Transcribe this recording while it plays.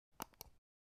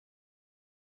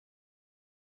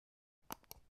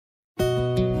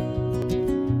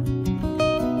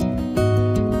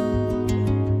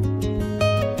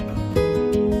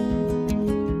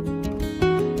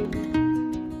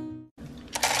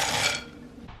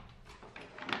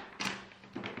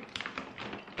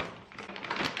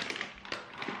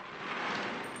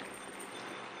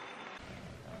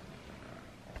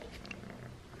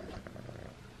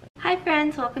Hi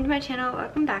friends, welcome to my channel,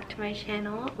 welcome back to my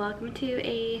channel. Welcome to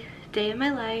a day of my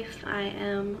life. I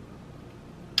am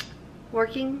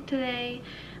working today.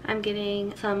 I'm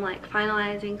getting some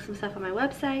finalizing some stuff on my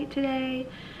website today.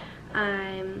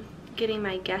 I'm getting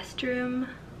my guest room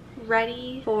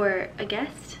ready for a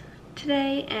guest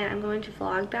today, and I'm going to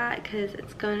vlog that because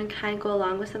it's going to kind of go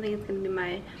along with something. It's going to be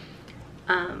my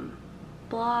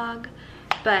blog,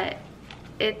 but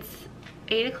it's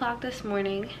 8 o'clock this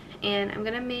morning and I'm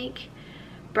gonna make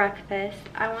breakfast.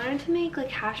 I wanted to make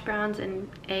hash browns and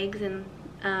eggs and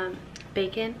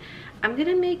bacon. I'm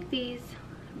gonna make these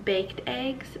baked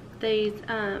eggs. It's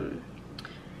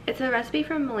a recipe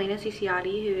from Melina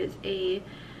Ciciotti, who is a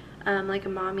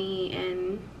mommy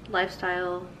and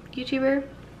lifestyle YouTuber.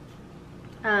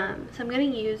 So I'm gonna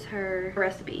use her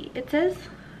recipe. It says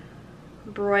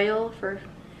broil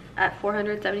at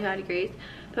 475 degrees,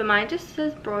 but mine just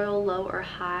says broil low or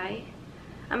high.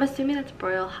 I'm assuming that's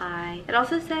broil high. It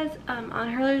also says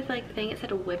on her thing it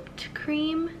said whipped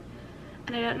cream,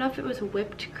 and I don't know if it was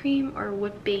whipped cream or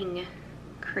whipping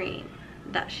cream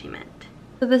that she meant.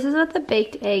 So this is what the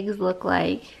baked eggs look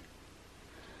like,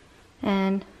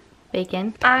 and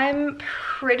bacon. I'm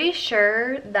pretty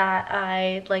sure that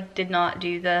I did not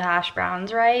do the hash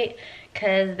browns right,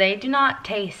 because they do not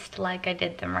taste like I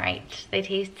did them right. They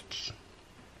taste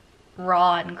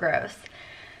raw and gross.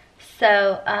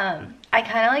 So I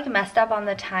kind of messed up on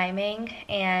the timing,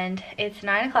 and it's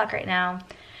 9 o'clock right now,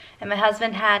 and my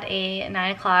husband had a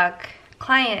 9 o'clock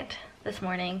client this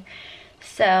morning,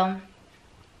 so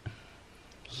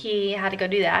he had to go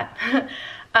do that.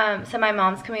 So my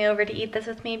mom's coming over to eat this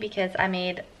with me because I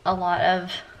made a lot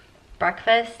of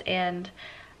breakfast, and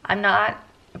I'm not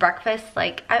breakfast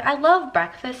I love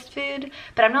breakfast food,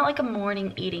 but I'm not a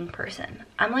morning eating person.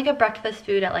 I'm a breakfast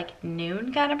food at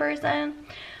noon kind of person,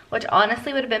 which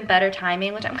honestly would have been better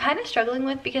timing, which I'm kind of struggling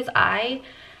with because I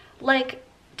like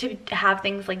to have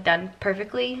things done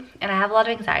perfectly, and I have a lot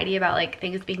of anxiety about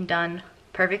things being done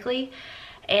perfectly,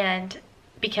 and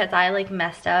because I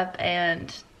messed up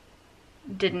and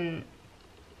didn't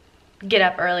get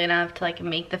up early enough to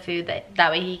make the food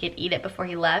that way he could eat it before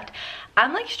he left,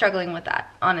 I'm struggling with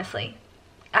that, honestly.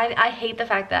 I hate the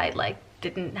fact that I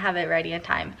didn't have it ready in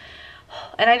time,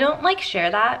 and I don't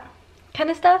share that kind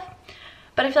of stuff,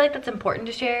 but I feel that's important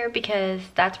to share because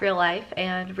that's real life,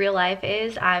 and real life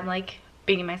is I'm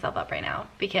beating myself up right now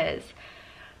because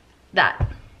it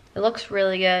looks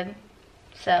really good,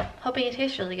 so hoping it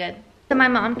tastes really good. So my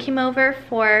mom came over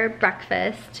for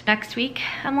breakfast. Next week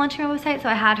I'm launching my website, so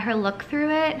I had her look through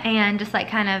it and just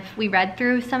we read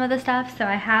through some of the stuff. So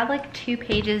I have 2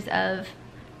 pages of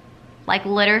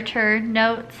literature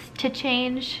notes to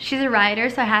change. She's a writer,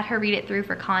 so I had her read it through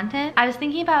for content. I was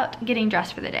thinking about getting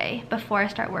dressed for the day before I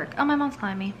start work. Oh, my mom's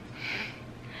calling me.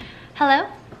 Hello?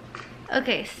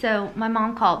 Okay, so my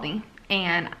mom called me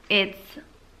and it's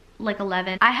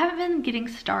 11. I haven't been getting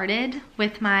started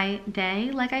with my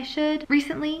day like I should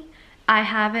recently. I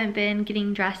haven't been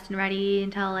getting dressed and ready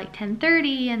until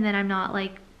 10:30, and then I'm not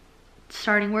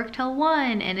starting work till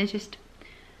 1, and it's just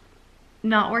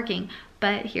not working.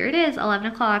 But here it is, 11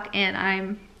 o'clock, and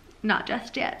I'm not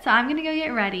dressed yet. So I'm gonna go get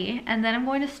ready, and then I'm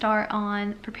going to start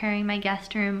on preparing my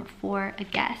guest room for a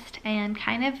guest and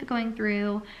kind of going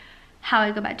through how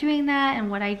I go about doing that and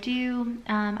what I do.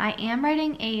 I am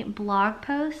writing a blog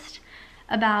post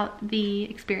about the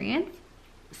experience,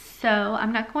 so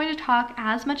I'm not going to talk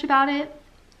as much about it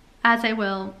as I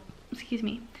will,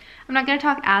 I'm not going to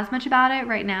talk as much about it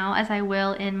right now as I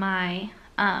will in my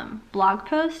blog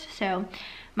post. So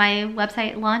my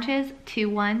website launches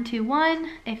 2/1/21.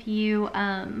 If you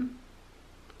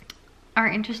are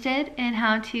interested in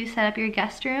how to set up your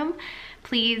guest room,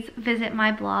 please visit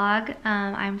my blog.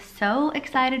 I'm so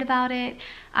excited about it.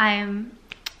 I'm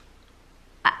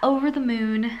over the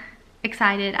moon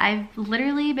excited. I've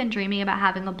literally been dreaming about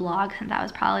having a blog since I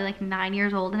was probably 9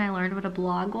 years old, and I learned what a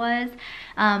blog was.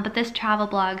 But this travel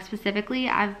blog specifically,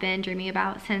 I've been dreaming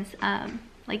about since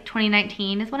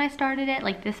 2019 is when I started it.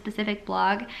 This specific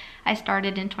blog I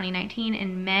started in 2019,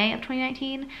 in May of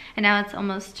 2019, and now it's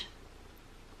almost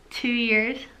 2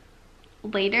 years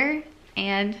later,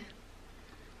 and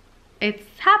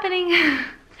it's happening.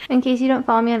 In case you don't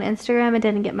follow me on Instagram and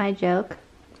didn't get my joke,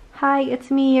 hi, it's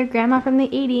me, your grandma from the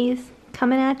 80s,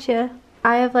 coming at you.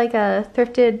 I have a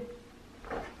thrifted,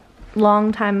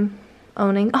 long time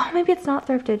owning. Oh, maybe it's not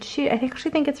thrifted. Shoot, I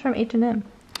actually think it's from H&M.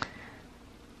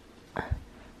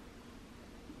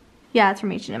 Yeah, it's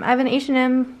from H&M. I have an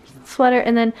H&M sweater,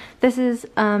 and then this is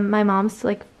my mom's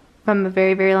from a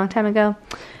very, very long time ago.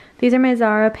 These are my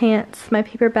Zara pants, my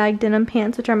paper bag denim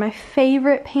pants, which are my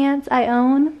favorite pants I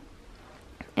own.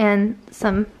 And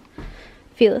some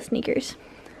Fila sneakers.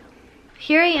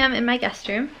 Here I am in my guest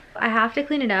room. I have to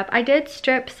clean it up. I did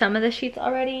strip some of the sheets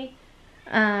already.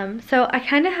 So I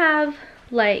kind of have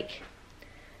like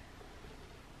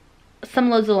some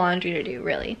loads of laundry to do,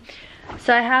 really.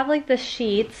 So I have like the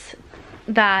sheets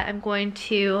that I'm going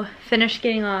to finish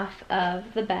getting off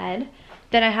of the bed.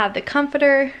 Then I have the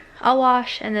comforter I'll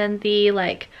wash, and then the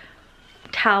like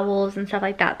towels and stuff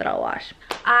like that that I'll wash.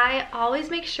 I always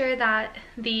make sure that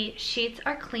the sheets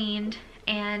are cleaned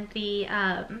and the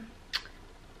I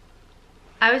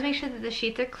always make sure that the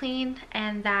sheets are clean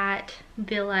and that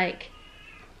the like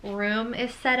room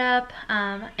is set up,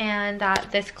 and that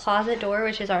this closet door,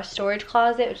 which is our storage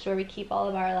closet, which is where we keep all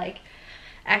of our like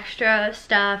extra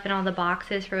stuff and all the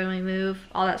boxes for when we move,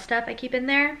 all that stuff I keep in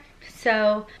there.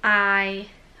 So I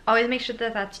always make sure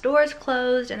that that door is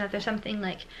closed and that there's something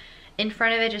like in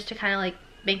front of it just to kind of like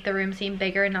make the room seem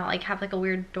bigger and not like have like a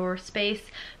weird door space,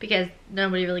 because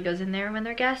nobody really goes in there when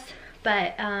they're guests.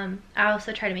 But I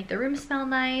also try to make the room smell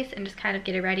nice and just kind of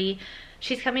get it ready.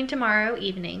 She's coming tomorrow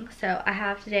evening, so I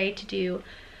have today to do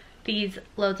these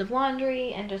loads of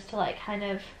laundry and just to like kind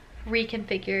of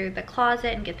reconfigure the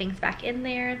closet and get things back in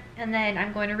there. And then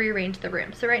I'm going to rearrange the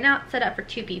room. So right now it's set up for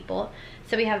 2 people.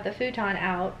 So we have the futon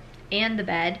out and the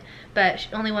bed, but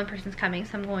only one person's coming,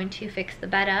 so I'm going to fix the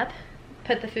bed up,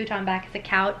 put the futon back as a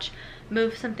couch,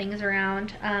 move some things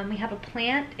around. We have a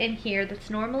plant in here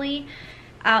that's normally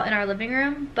out in our living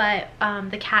room, but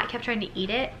the cat kept trying to eat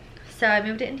it, so I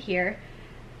moved it in here.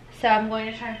 So I'm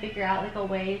going to try and figure out like a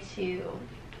way to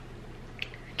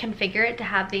configure it to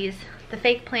have the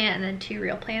fake plant and then 2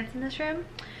 real plants in this room,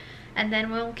 and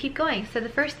then we'll keep going. So the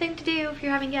first thing to do if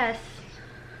you're having guests,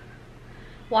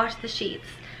 wash the sheets,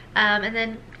 and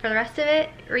then for the rest of it,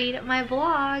 read my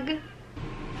vlog.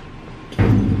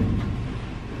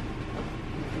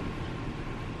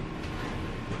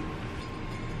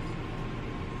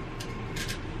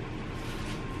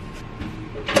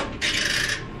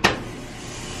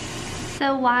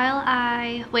 So while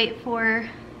I wait for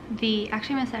actually I'm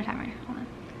gonna set a timer, hold on.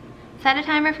 Set a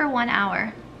timer for 1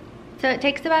 hour. So it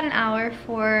takes about an hour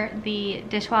for the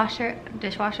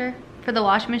for the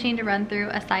washing machine to run through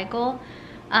a cycle.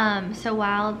 So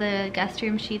while the guest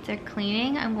room sheets are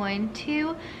cleaning, I'm going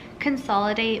to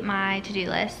consolidate my to-do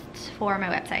lists for my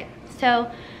website.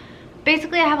 So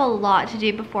basically I have a lot to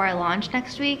do before I launch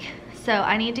next week. So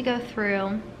I need to go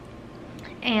through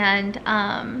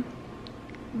and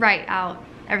write out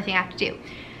everything I have to do.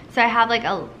 So I have like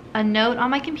a note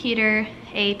on my computer,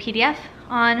 a PDF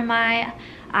on my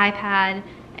iPad,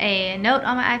 a note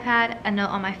on my iPad, a note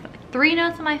on my 3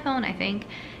 notes on my phone, I think,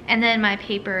 and then my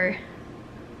paper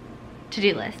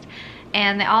to-do list.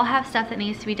 And they all have stuff that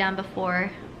needs to be done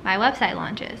before my website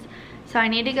launches. So I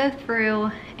need to go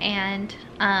through and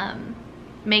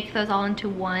make those all into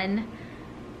one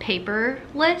paper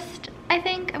list. I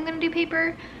think I'm gonna do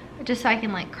paper, just so I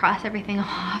can like cross everything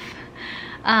off.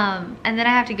 And then I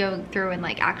have to go through and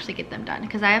like actually get them done,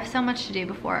 because I have so much to do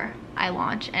before I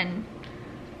launch, and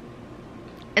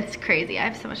it's crazy. I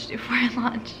have so much to do before I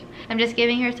launch. I'm just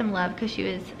giving her some love because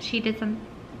she did some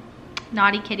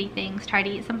naughty kitty things, tried to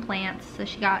eat some plants, so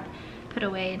she got put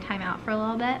away in timeout for a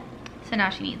little bit. So now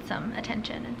she needs some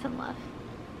attention and some love.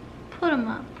 Put them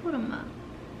up, put them up.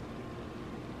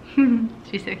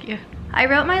 She's so cute. I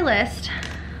wrote my list.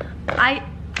 I,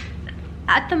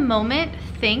 at the moment,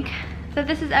 think that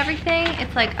this is everything.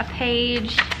 It's like a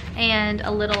page and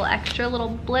a little extra little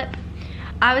blip.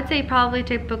 I would say probably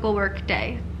typical work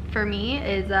day for me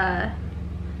is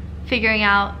figuring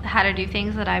out how to do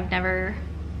things that I've never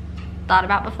thought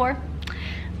about before.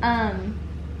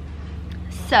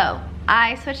 So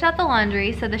I switched out the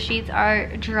laundry, so the sheets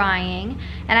are drying,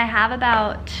 and I have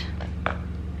about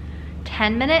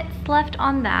 10 minutes left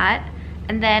on that,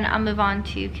 and then I'll move on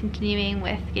to continuing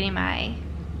with getting my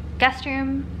guest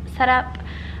room set up.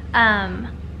 I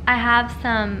have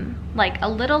some, like a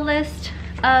little list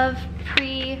of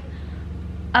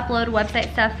pre-upload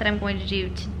website stuff that I'm going to do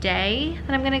today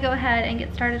that I'm gonna go ahead and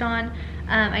get started on.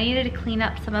 I needed to clean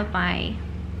up some of my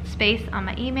space on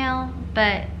my email,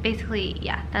 but basically,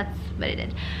 yeah, that's what I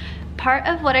did. Part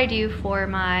of what I do for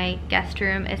my guest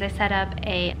room is I set up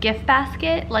a gift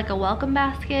basket, like a welcome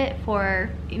basket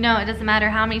for, you know, it doesn't matter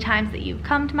how many times that you've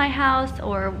come to my house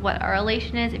or what our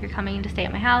relation is. If you're coming to stay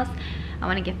at my house, I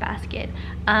want a gift basket.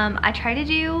 I try to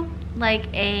do like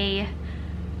a,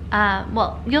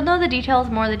 well, you'll know the details,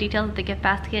 more of the details of the gift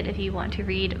basket if you want to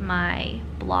read my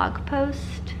blog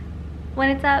post when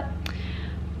it's up.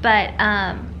 But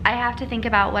I have to think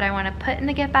about what I want to put in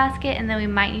the gift basket, and then we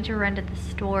might need to run to the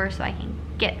store so I can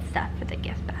get stuff for the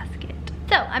gift basket.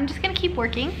 So I'm just gonna keep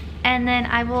working, and then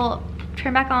I will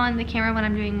turn back on the camera when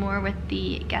I'm doing more with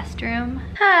the guest room.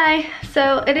 Hi,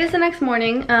 so it is the next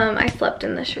morning. I slept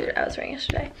in the shirt I was wearing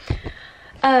yesterday.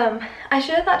 I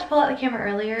should have thought to pull out the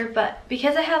camera earlier, but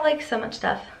because I have like so much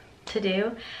stuff to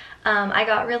do, I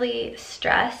got really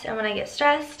stressed, and when I get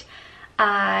stressed,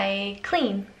 I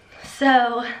clean.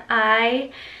 So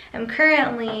I am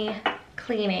currently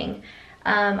cleaning.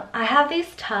 I have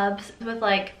these tubs with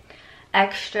like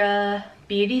extra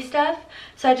beauty stuff,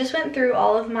 so I just went through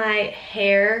all of my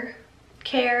hair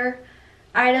care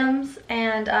items,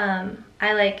 and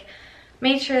I like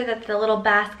made sure that the little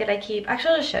basket I keep,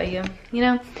 actually I'll just show you, you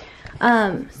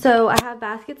know. So I have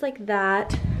baskets like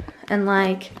that and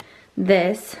like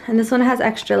this, and this one has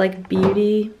extra like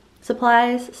beauty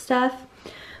supplies stuff.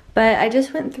 But I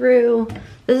just went through,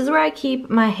 this is where I keep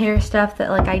my hair stuff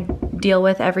that like I deal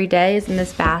with every day, is in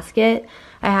this basket.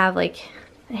 I have like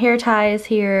hair ties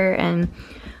here and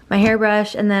my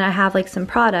hairbrush, and then I have like some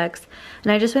products.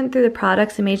 And I just went through the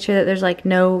products and made sure that there's like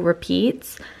no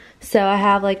repeats. So I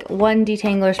have like 1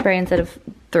 detangler spray instead of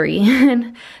 3.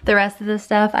 And the rest of the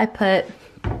stuff I put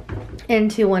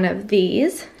into one of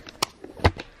these.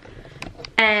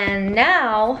 And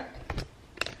now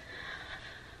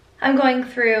I'm going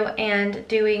through and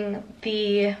doing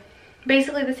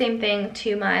basically the same thing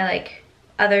to my like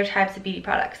other types of beauty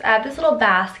products. I have this little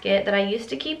basket that I used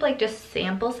to keep like just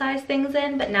sample size things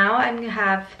in, but now I'm gonna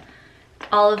have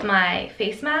all of my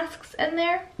face masks in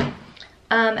there.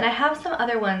 And I have some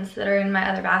other ones that are in my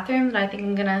other bathroom that I think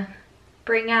I'm gonna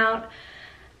bring out.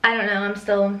 I don't know, I'm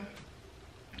still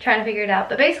trying to figure it out.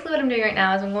 But basically what I'm doing right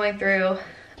now is I'm going through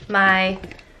my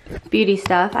beauty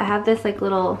stuff. I have this like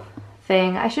little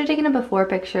thing. I should have taken a before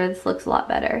picture. This looks a lot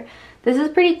better. This is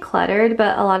pretty cluttered,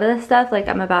 but a lot of the stuff, like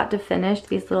I'm about to finish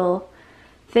these little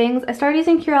things. I started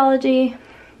using Curology,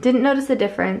 didn't notice a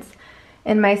difference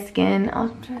in my skin. I'll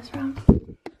turn this around.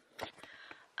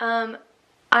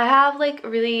 I have like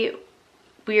really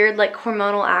weird like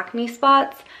hormonal acne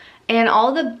spots, and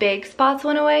all the big spots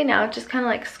went away. Now it's just kind of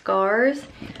like scars,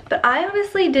 but I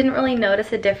honestly didn't really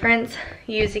notice a difference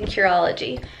using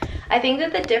Curology. I think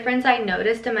that the difference I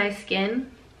noticed in my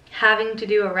skin having to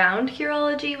do around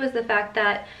Curology was the fact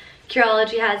that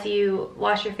Curology has you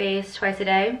wash your face twice a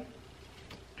day,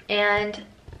 and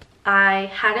I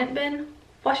hadn't been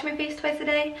washing my face twice a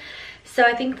day. So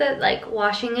I think that like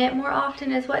washing it more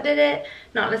often is what did it,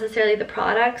 not necessarily the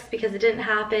products, because it didn't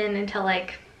happen until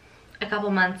like a couple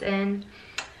months in.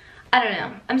 I don't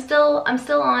know. I'm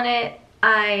still on it.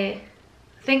 I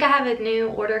think I have a new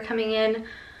order coming in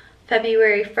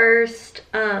February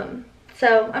 1st.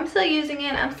 So I'm still using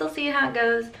it. I'm still seeing how it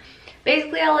goes.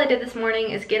 Basically all I did this morning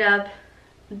is get up,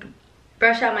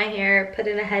 brush out my hair, put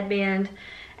in a headband,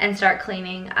 and start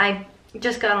cleaning. I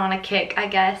just got on a kick, I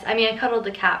guess. I mean, I cuddled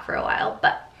the cat for a while,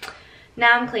 but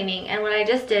now I'm cleaning. And what I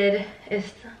just did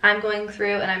is I'm going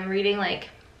through and I'm reading like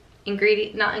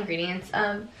not ingredients,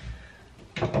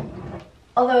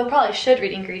 although I probably should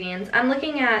read ingredients. I'm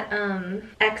looking at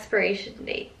expiration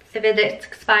dates. If it's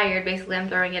expired, basically I'm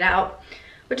throwing it out,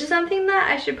 which is something that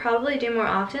I should probably do more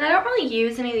often. I don't really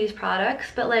use any of these products,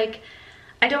 but like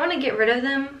I don't want to get rid of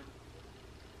them.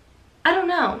 I don't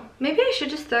know. Maybe I should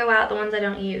just throw out the ones I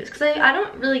don't use, because I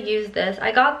don't really use this.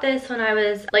 I got this when I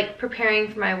was like preparing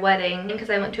for my wedding, because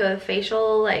I went to a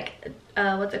facial like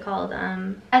what's it called,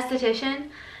 esthetician,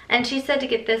 and she said to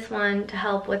get this one to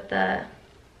help with the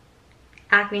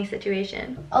acne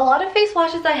situation. A lot of face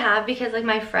washes I have because like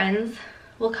my friends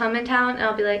will come in town and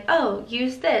I'll be like, oh,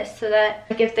 use this, so that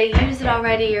like if they use it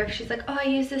already, or if she's like, oh, I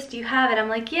use this, do you have it? I'm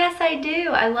like, yes, I do.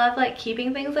 I love like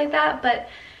keeping things like that, but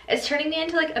it's turning me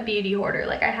into like a beauty hoarder.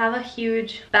 Like I have a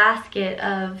huge basket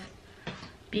of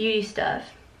beauty stuff.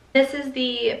 This is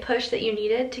the push that you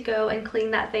needed to go and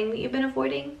clean that thing that you've been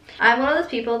avoiding. I'm one of those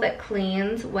people that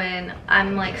cleans when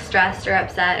I'm like stressed or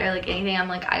upset or like anything. I'm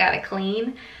like, I gotta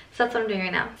clean. So that's what I'm doing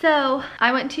right now. So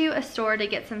I went to a store to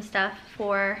get some stuff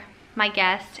for my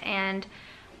guest, and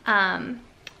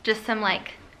just some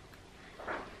like,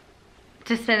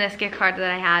 to spend this gift card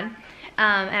that I had.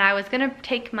 And I was gonna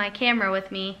take my camera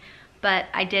with me, but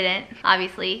I didn't,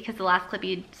 obviously, because the last clip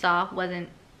you saw wasn't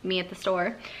me at the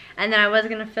store. And then I was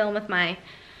gonna film with my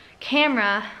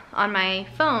camera on my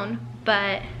phone,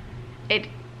 but it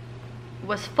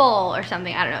was full or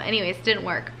something, I don't know. Anyways, it didn't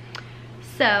work.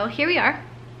 So here we are,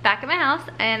 back at my house,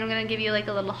 and I'm gonna give you like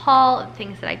a little haul of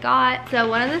things that I got. So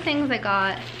one of the things I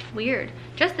got, weird,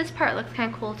 just this part looks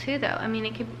kind of cool too though. I mean,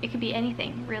 it could be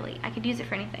anything, really. I could use it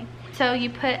for anything. So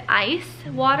you put ice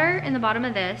water in the bottom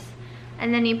of this,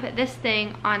 and then you put this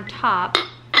thing on top,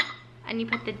 and you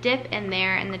put the dip in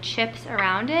there and the chips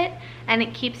around it, and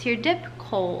it keeps your dip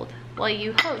cold while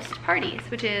you host parties,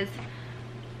 which is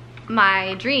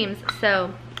my dreams,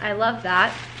 so I love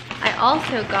that. I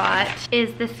also got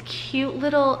is this cute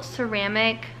little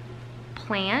ceramic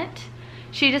plant.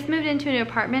 She just moved into a new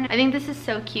apartment. I think this is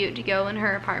so cute to go in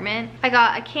her apartment. I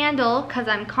got a candle because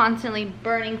I'm constantly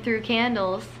burning through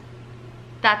candles.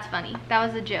 That's funny. That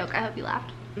was a joke. I hope you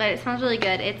laughed. But it smells really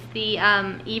good. It's the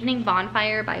Evening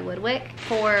Bonfire by Woodwick.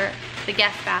 For the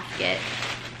guest basket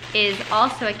is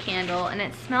also a candle, and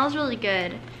it smells really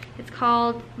good. It's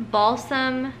called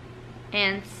Balsam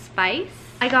and Spice.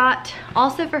 I got,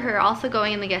 also for her, also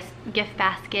going in the gift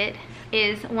basket,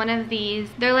 is one of these.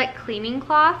 They're like cleaning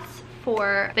cloths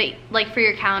for like for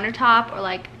your countertop or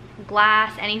like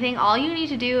glass, anything. All you need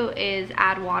to do is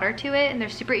add water to it, and they're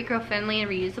super eco-friendly and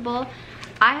reusable.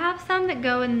 I have some that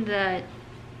go in the,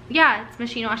 yeah, it's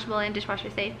machine washable and dishwasher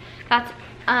safe. That's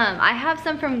I have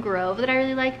some from Grove that I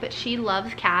really like, but she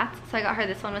loves cats, so I got her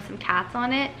this one with some cats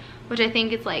on it, which I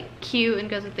think is like cute and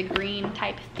goes with the green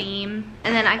type theme.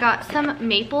 And then I got some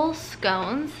maple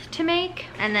scones to make,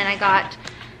 and then I got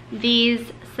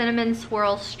these cinnamon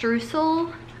swirl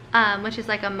streusel, which is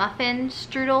like a muffin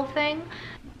strudel thing.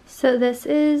 So this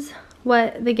is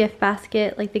what the gift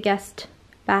basket, like the guest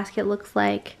basket, looks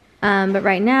like. But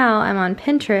right now I'm on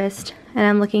Pinterest and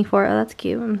I'm looking for, oh, that's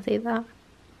cute, I'm gonna save that.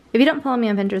 If you don't follow me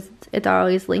on Pinterest, it's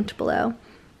always linked below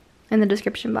in the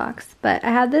description box. But I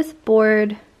had this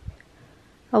board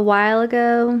a while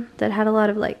ago that had a lot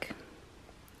of like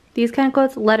these kind of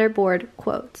quotes, letterboard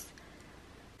quotes.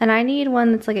 And I need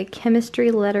one that's like a chemistry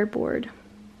letterboard.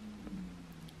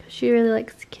 She really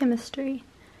likes chemistry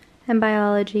and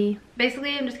biology.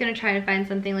 Basically, I'm just gonna try to find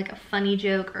something like a funny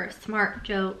joke or a smart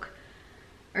joke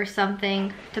or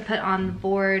something to put on the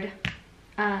board.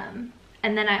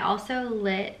 And then I also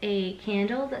lit a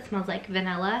candle that smells like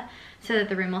vanilla so that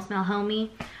the room will smell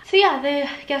homey. So yeah, the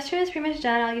guest room is pretty much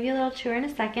done. I'll give you a little tour in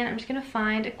a second. I'm just gonna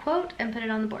find a quote and put it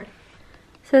on the board.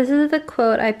 So this is the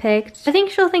quote I picked. I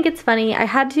think she'll think it's funny. I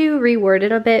had to reword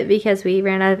it a bit because we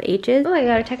ran out of H's. Oh, I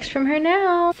got a text from her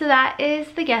now. So that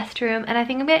is the guest room, and I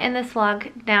think I'm gonna end this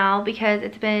vlog now because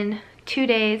it's been 2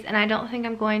 days and I don't think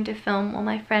I'm going to film while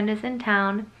my friend is in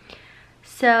town.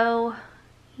 So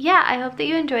yeah, I hope that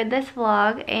you enjoyed this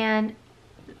vlog and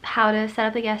how to set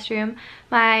up the guest room.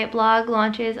 My blog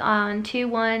launches on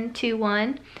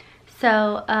 2/1/21,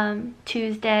 so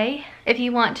Tuesday. If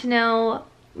you want to know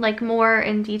like more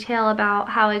in detail about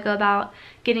how I go about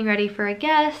getting ready for a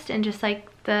guest and just like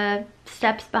the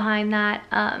steps behind that,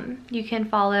 you can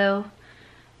follow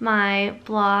my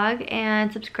blog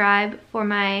and subscribe for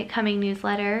my coming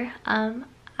newsletter.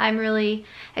 I'm really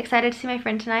excited to see my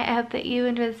friend tonight. I hope that you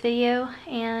enjoy this video,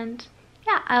 and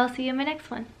yeah, I'll see you in my next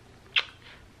one.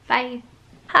 Bye.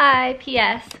 Hi,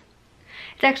 P.S.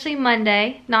 It's actually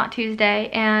Monday, not Tuesday,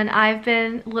 and I've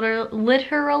been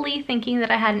literally thinking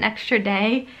that I had an extra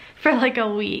day for like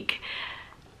a week.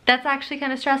 That's actually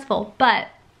kind of stressful, but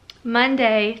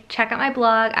Monday, check out my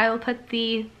blog. I will put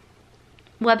the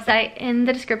website in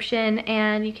the description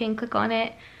and you can click on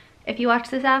it if you watch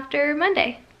this after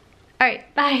Monday. All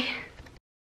right, bye.